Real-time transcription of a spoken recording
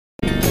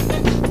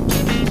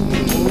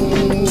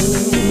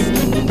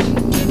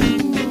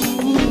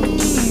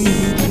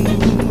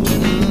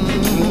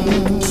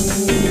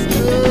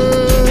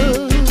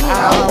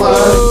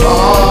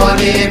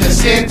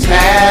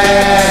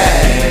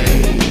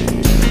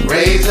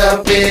raised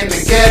up in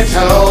the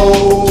ghetto.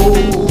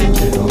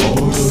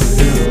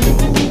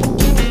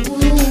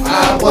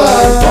 I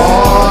was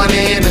born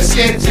in the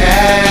city,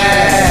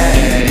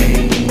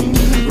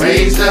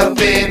 raised up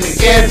in the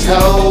ghetto.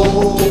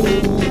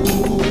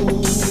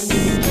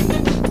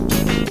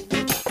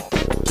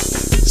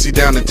 See,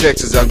 down in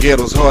Texas, our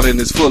ghetto's hard and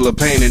it's full of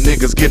pain, and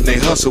niggas getting they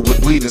hustle with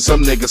weed, and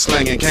some niggas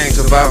slanging cane.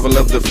 Survival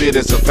of the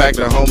fittest, a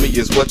factor, homie,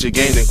 is what you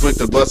gain, and quick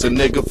to bust a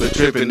nigga for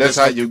tripping. That's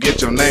how you get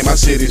your name. My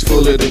city's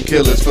full of them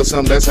killers. For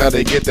some, that's how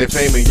they get their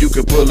fame, and you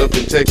can pull up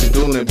in Texas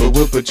doing it, but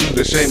we'll put you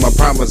to shame. I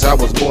promise I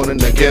was born in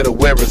the ghetto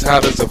where it's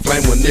hot as a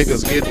flame. When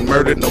niggas getting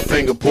murdered, no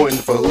finger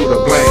pointing for who to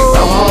blame.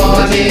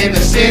 Born in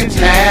the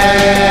city,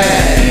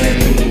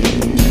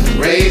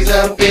 raised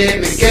up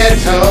in the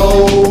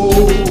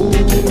ghetto.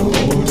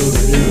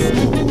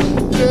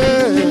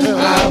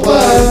 I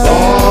was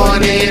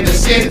born in the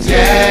city,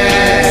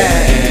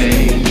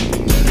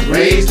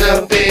 raised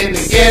up in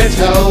the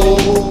ghetto.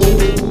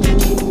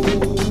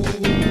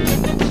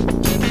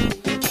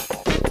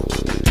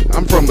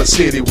 I'm from a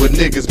city where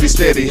niggas be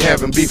steady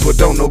having beef with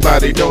don't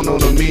nobody, don't know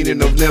the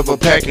meaning of never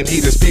packing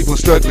heaters. People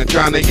struggling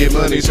trying to get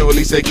money so at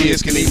least their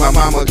kids can eat. My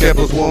mama kept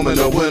us warm in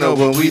the winter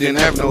when we didn't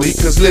have no heat.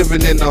 Cause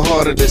living in the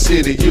heart of the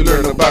city, you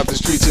learn about the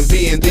streets, and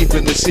being deep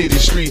in the city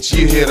streets,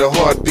 you hear the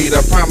heartbeat.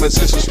 I promise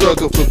it's a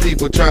struggle for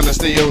people trying to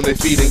stay on their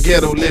feet, and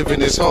ghetto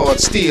living is hard.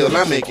 Still,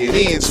 I make it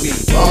ends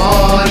meet.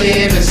 Born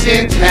in the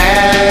city,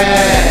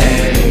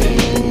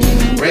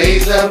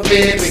 raised up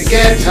in the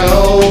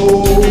ghetto.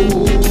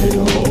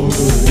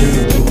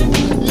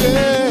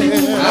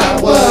 I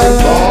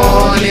was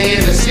born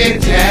in the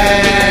city,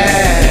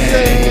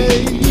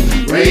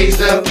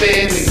 raised up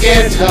in the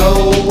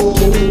ghetto.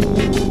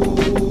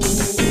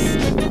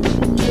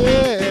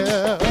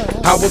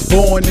 I was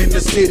born in the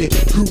city,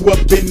 grew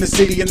up in the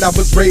city, and I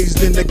was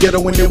raised in the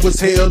ghetto, and it was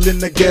hell in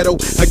the ghetto.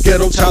 A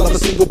ghetto child of a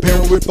single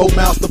parent with 4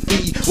 mouths to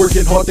feed,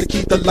 working hard to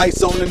keep the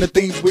lights on and the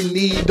things we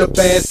need. A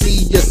bad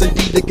seed, yes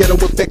indeed, the ghetto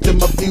affecting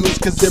my views,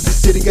 cause every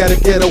city got a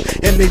ghetto,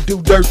 and they do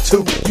dirt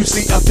too. You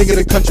see, I'm thinking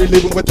of the country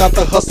living without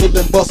the hustle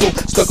and bustle,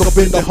 stuck up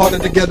in the heart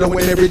of the ghetto,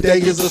 and every day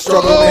is a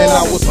struggle. And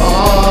I was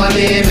born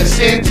in the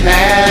city,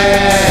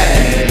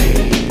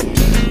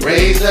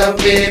 raised up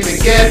in the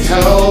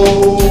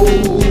ghetto.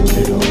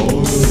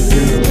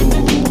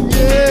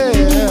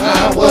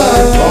 I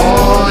was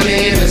born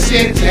in the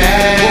city,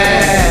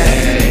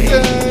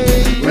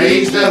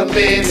 raised up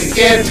in the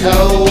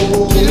ghetto.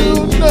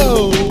 you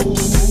know,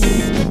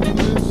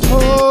 it's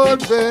hard,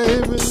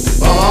 baby.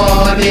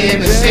 Born in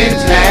the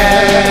city,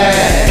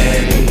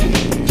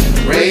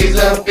 raised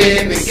up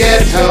in the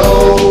ghetto.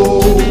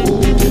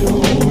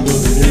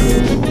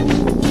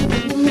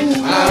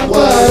 I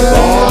was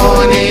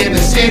born in the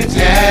city,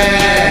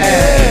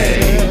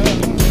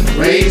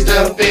 raised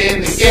up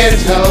in the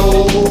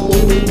ghetto.